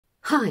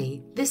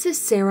Hi, this is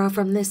Sarah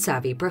from The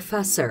Savvy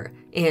Professor,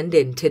 and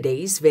in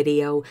today's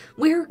video,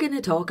 we're going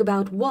to talk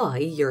about why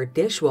your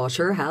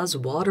dishwasher has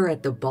water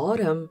at the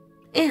bottom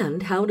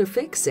and how to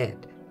fix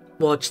it.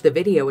 Watch the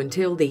video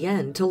until the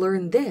end to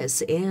learn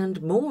this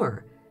and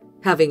more.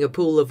 Having a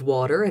pool of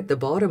water at the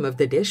bottom of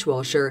the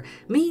dishwasher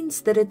means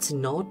that it's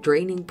not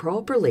draining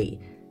properly.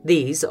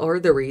 These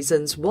are the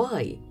reasons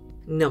why.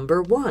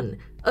 Number 1.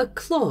 A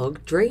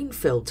clogged drain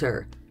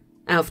filter.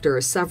 After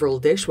several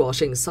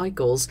dishwashing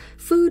cycles,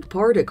 food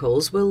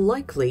particles will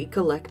likely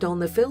collect on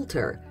the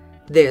filter.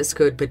 This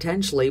could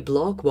potentially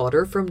block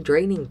water from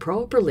draining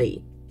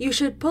properly. You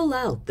should pull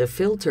out the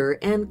filter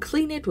and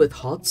clean it with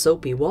hot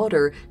soapy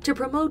water to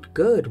promote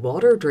good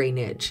water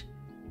drainage.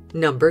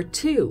 Number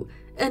 2.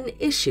 An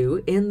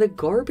issue in the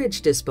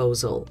garbage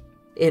disposal.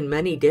 In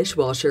many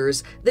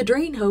dishwashers, the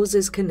drain hose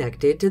is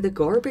connected to the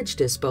garbage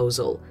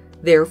disposal.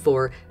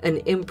 Therefore, an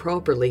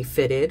improperly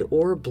fitted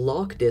or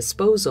blocked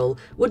disposal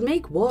would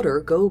make water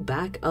go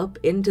back up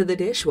into the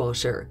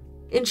dishwasher.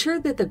 Ensure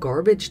that the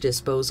garbage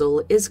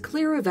disposal is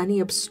clear of any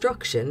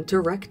obstruction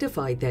to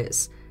rectify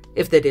this.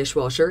 If the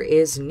dishwasher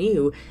is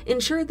new,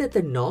 ensure that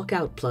the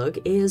knockout plug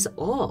is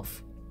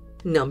off.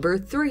 Number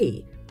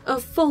 3. A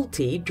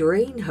faulty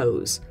drain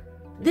hose.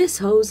 This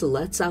hose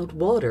lets out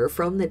water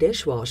from the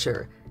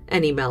dishwasher.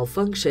 Any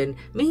malfunction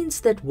means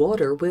that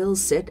water will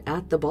sit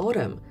at the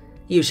bottom.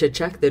 You should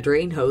check the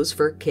drain hose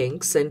for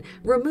kinks and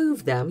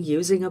remove them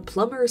using a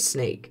plumber's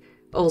snake.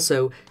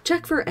 Also,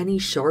 check for any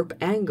sharp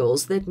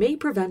angles that may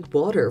prevent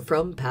water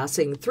from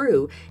passing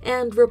through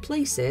and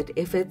replace it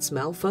if it's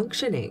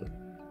malfunctioning.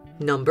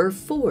 Number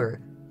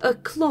 4. A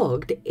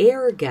clogged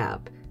air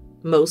gap.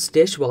 Most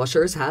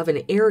dishwashers have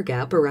an air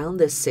gap around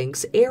the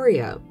sink's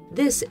area.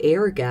 This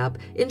air gap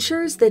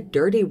ensures that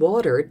dirty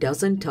water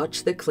doesn't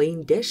touch the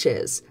clean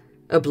dishes.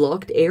 A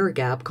blocked air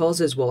gap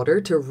causes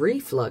water to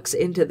reflux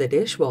into the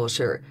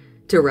dishwasher.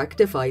 To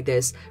rectify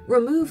this,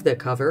 remove the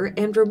cover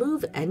and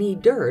remove any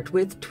dirt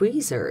with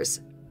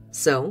tweezers.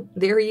 So,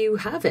 there you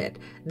have it.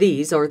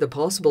 These are the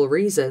possible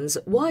reasons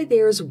why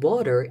there's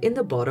water in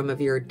the bottom of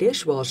your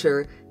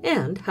dishwasher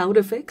and how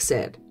to fix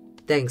it.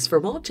 Thanks for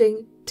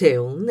watching.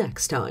 Till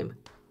next time.